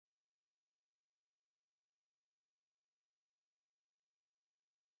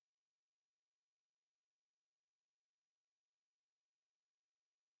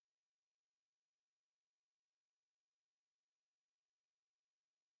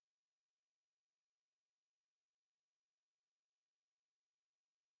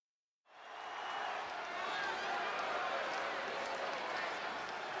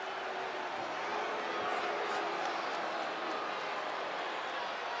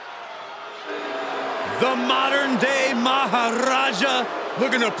the modern-day Maharaja,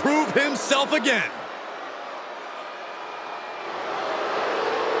 looking to prove himself again.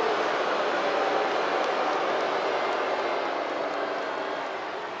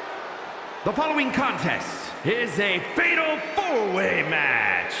 The following contest is a fatal four-way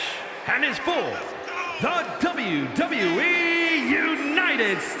match and is for the WWE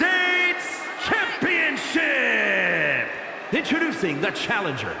United States Championship. Introducing the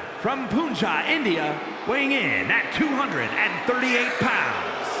challenger from Punjab, India, weighing in at 238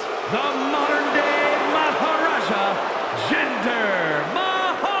 pounds, the modern-day Maharaja, Jinder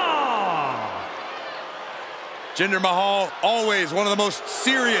Mahal. Jinder Mahal, always one of the most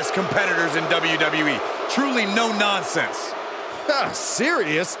serious competitors in WWE. Truly no nonsense.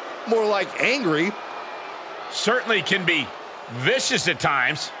 Serious? More like angry. Certainly can be vicious at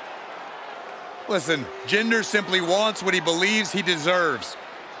times. Listen, Jinder simply wants what he believes he deserves.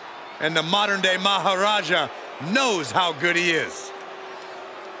 And the modern-day Maharaja knows how good he is.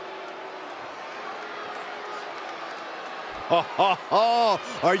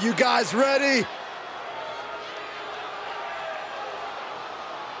 Are you guys ready?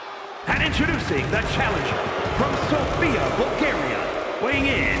 And introducing the challenger from Sofia, Bulgaria, weighing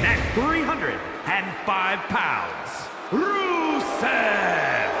in at 305 pounds,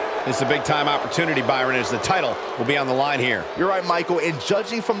 Rusev. It's a big-time opportunity, Byron, as the title will be on the line here. You're right, Michael, and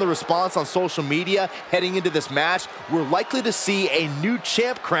judging from the response on social media heading into this match, we're likely to see a new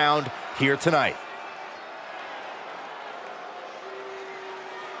champ crowned here tonight.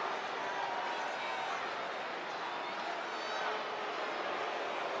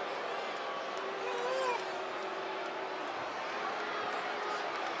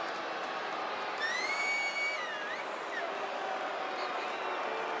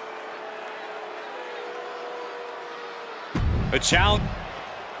 A challenge.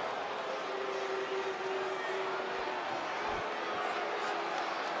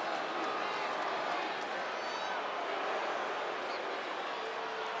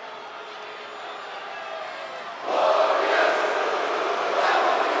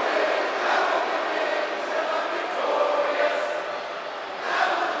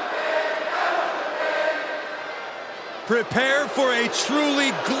 Prepare for a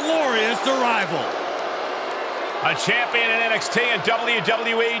truly glorious arrival. A champion in NXT and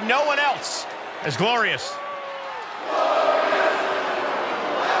WWE, no one else as glorious.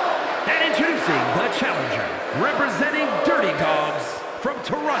 And introducing the challenger, representing Dirty Dogs from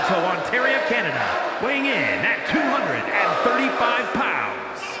Toronto, Ontario, Canada, weighing in at 235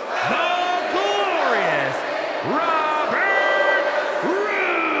 pounds, the glorious Robert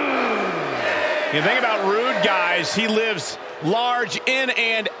Roode. You think about Roode, guys, he lives large in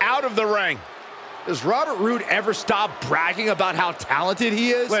and out of the ring. Does Robert Roode ever stop bragging about how talented he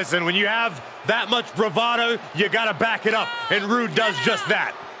is? Listen, when you have that much bravado, you gotta back it up, and Roode does just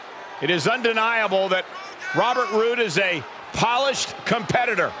that. It is undeniable that Robert Roode is a polished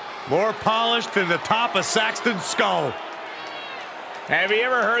competitor. More polished than the top of Saxton's skull. Have you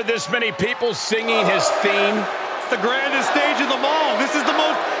ever heard this many people singing his theme? It's the grandest stage of them all. This is the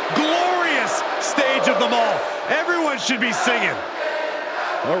most glorious stage of them all. Everyone should be singing.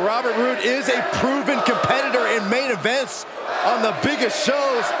 Well, Robert Roode is a proven competitor in main events on the biggest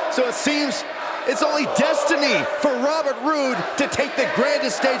shows, so it seems it's only destiny for Robert Roode to take the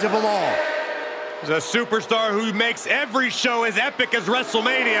grandest stage of them all. He's a superstar who makes every show as epic as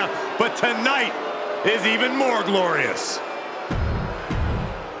WrestleMania, but tonight is even more glorious.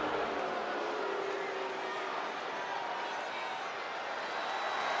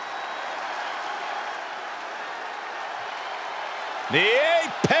 The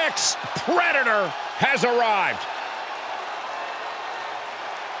Apex Predator has arrived.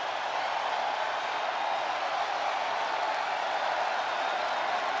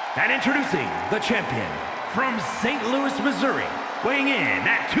 And introducing the champion from St. Louis, Missouri, weighing in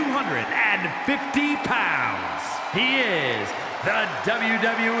at 250 pounds. He is the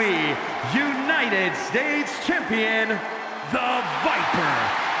WWE United States Champion, the Viper,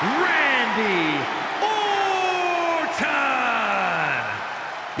 Randy Orton.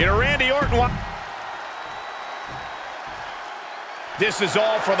 You know, Randy Orton, this is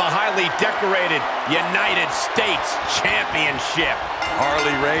all for the highly decorated United States Championship.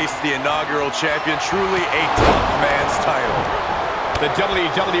 Harley Race, the inaugural champion, truly a tough man's title. The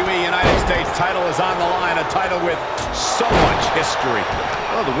WWE United States title is on the line, a title with so much history.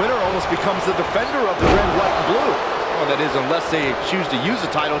 Well, the winner almost becomes the defender of the red, white, and blue. Well, that is, unless they choose to use the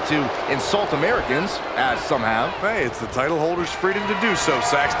title to insult Americans, as some have. Hey, it's the title holder's freedom to do so,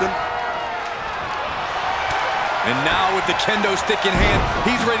 Saxton. And now with the kendo stick in hand,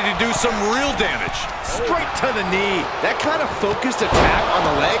 he's ready to do some real damage. Straight to the knee. That kind of focused attack on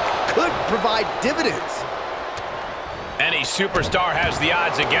the leg could provide dividends. Any superstar has the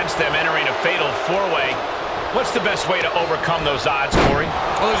odds against them entering a fatal four-way. What's the best way to overcome those odds, Corey?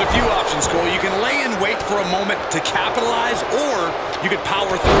 Well, there's a few options, Cole. You can lay in wait for a moment to capitalize, or you could power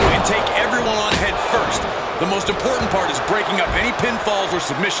through and take everyone on head first. The most important part is breaking up any pinfalls or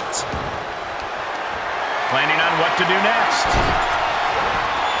submissions. Planning on what to do next.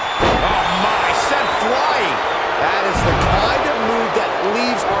 Oh my, sent flying. That is the kind of move that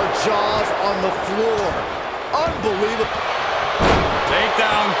leaves our jaws on the floor. Unbelievable.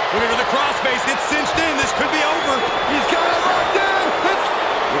 Takedown. Looking for the crossface. Gets cinched in. This could be over. He's got it locked in.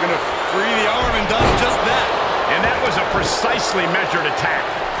 Looking to free the arm and does just that. And that was a precisely measured attack.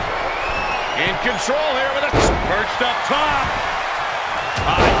 In control here with a Perched up top.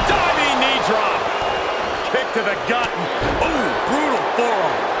 a diving knee drop. Kick to the gut. Ooh, brutal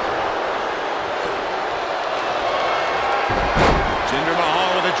forearm. Jinder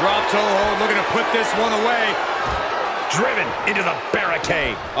Mahal with a drop toe hold, looking to put this one away. Driven into the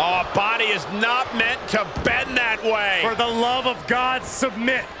barricade. Oh, body is not meant to bend that way. For the love of God,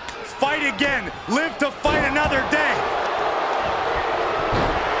 submit. Fight again. Live to fight another day.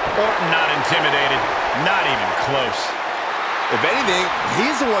 Orton not intimidated. Not even close. If anything,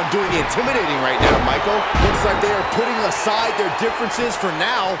 he's the one doing the intimidating right now, Michael. Looks like they are putting aside their differences for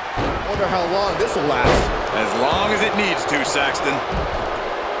now. Wonder how long this will last. As long as it needs to, Saxton.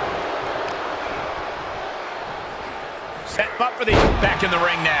 Set him up for the back in the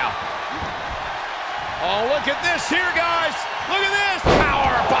ring now. Oh, look at this here, guys. Look at this.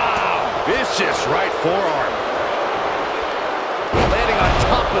 Power bomb. Vicious right forearm. Landing on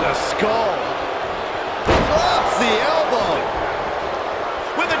top of the skull. Drops the elbow.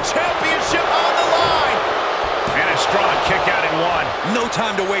 With a championship on the line. And a strong kick out in one. No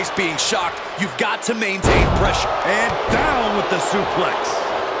time to waste being shocked. You've got to maintain pressure. And down with the suplex.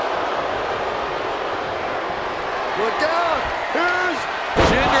 Look out. Here's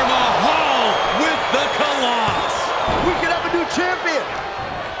Jinder Mahal with the Colossus. We could have a new champion.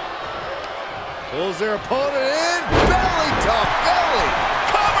 Pulls their opponent in. Belly to belly.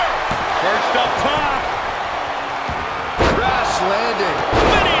 Cover. Perched up top. Crash landing.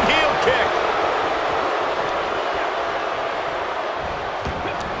 Spinning heel kick.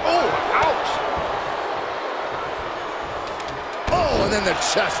 Oh, ouch. Oh, and then the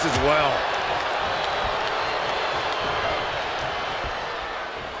chest as well.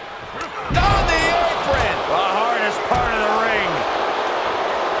 On the apron. The hardest part of the ring.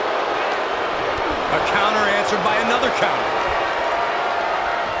 A counter answered by another counter.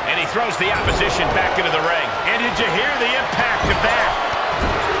 And he throws the opposition back into the ring. And did you hear the impact of that?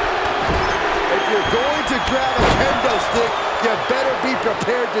 If you're going to grab a kendo stick, you better be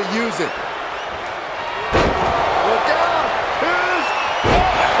prepared to use it. Look out! Here's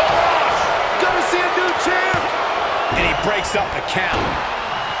gonna see a new champ! And he breaks up the count.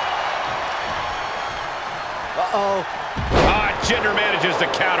 Uh-oh. Ah, Jinder manages to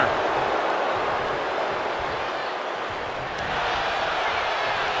counter.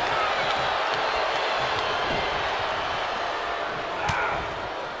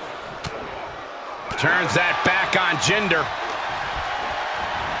 Turns that back on Jinder.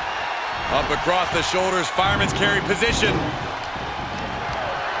 Up across the shoulders, fireman's carry position.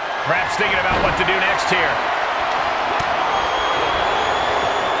 Perhaps thinking about what to do next here.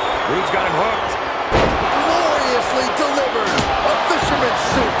 Rude's got him hooked. Gloriously delivered. A fisherman's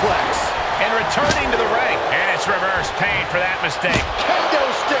suplex. And returning to the ring. And it's reverse pain for that mistake. Kendo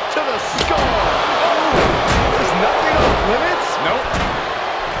stick to the skull. Oh, there's nothing off limits? Nope.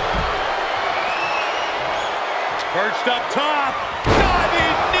 Perched up top.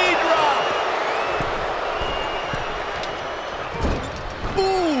 Diving knee drop.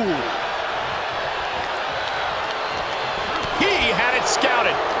 Ooh. He had it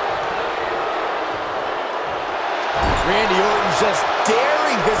scouted. Randy Orton just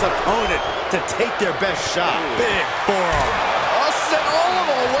daring his opponent to take their best shot. Big forearm. Sent all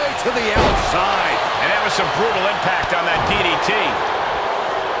the way to the outside. And that was some brutal impact on that DDT.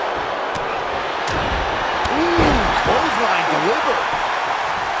 Ooh, clothesline delivered.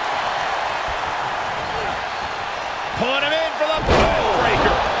 Pulling him in for the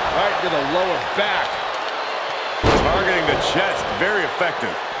backbreaker. Right to the lower back. Targeting the chest. Very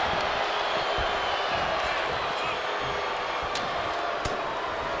effective.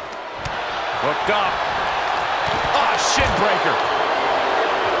 Hooked up. Ah, shin breaker.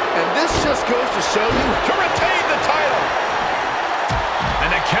 And this just goes to show you To retain the title. And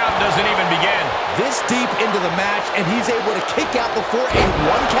the count doesn't even begin. This deep into the match, and he's able to kick out before a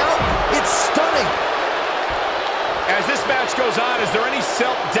 1 count? It's stunning. As this match goes on, is there any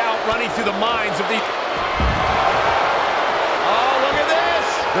self-doubt running through the minds of the... Oh, look at this!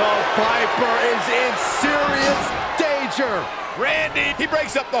 The Viper is in serious danger. Randy, he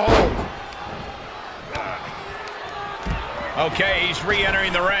breaks up the hold. Okay, he's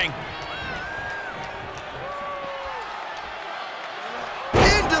re-entering the ring.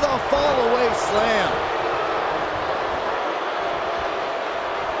 Into the fall-away slam.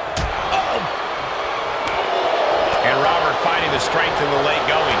 And Robert finding the strength in the late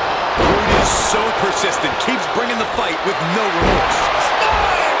going. Rude is so persistent, keeps bringing the fight with no remorse.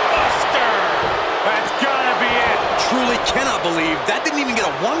 Spinebuster! That's gotta be it. Truly cannot believe that didn't even get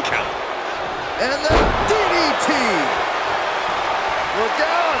a 1 count. And the DDT. Look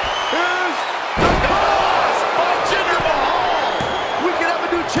out. Here's the cross by Jinder Mahal. We could have a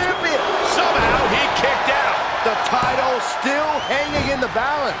new champion. Somehow he kicked out. The title still hanging in the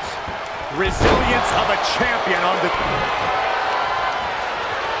balance. Resilience of a champion on the...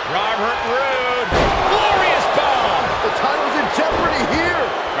 Robert Roode. Glorious bomb. The title's in jeopardy here.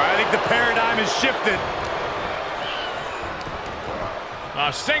 I think the paradigm has shifted.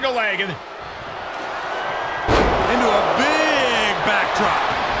 A single leg. Into a big backdrop.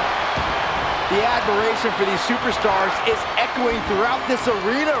 The admiration for these superstars is echoing throughout this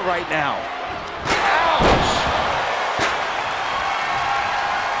arena right now. Ouch!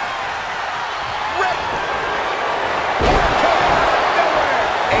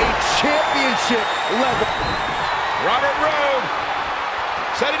 A championship level. Robert Roode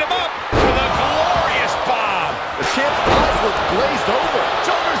setting him up with a glorious bomb. The champ's eyes look glazed over.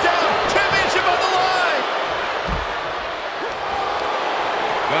 Shoulders down, championship on the line.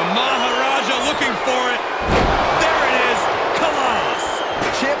 The Maharaja looking for it. There it is, Kalash.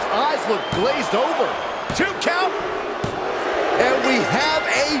 The champ's eyes look glazed over. 2 count. And we have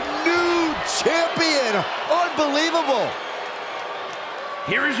a new champion. Unbelievable.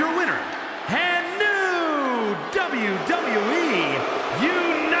 Here is your winner, and new WWE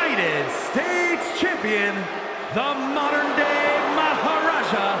United States Champion, the modern-day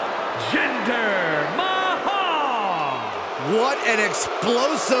Maharaja, Jinder Mahal. What an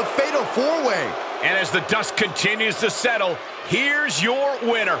explosive fatal 4-way. And as the dust continues to settle, here's your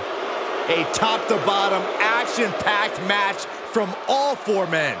winner. A top-to-bottom, action-packed match from all 4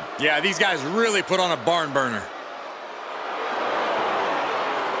 men. Yeah, these guys really put on a barn burner.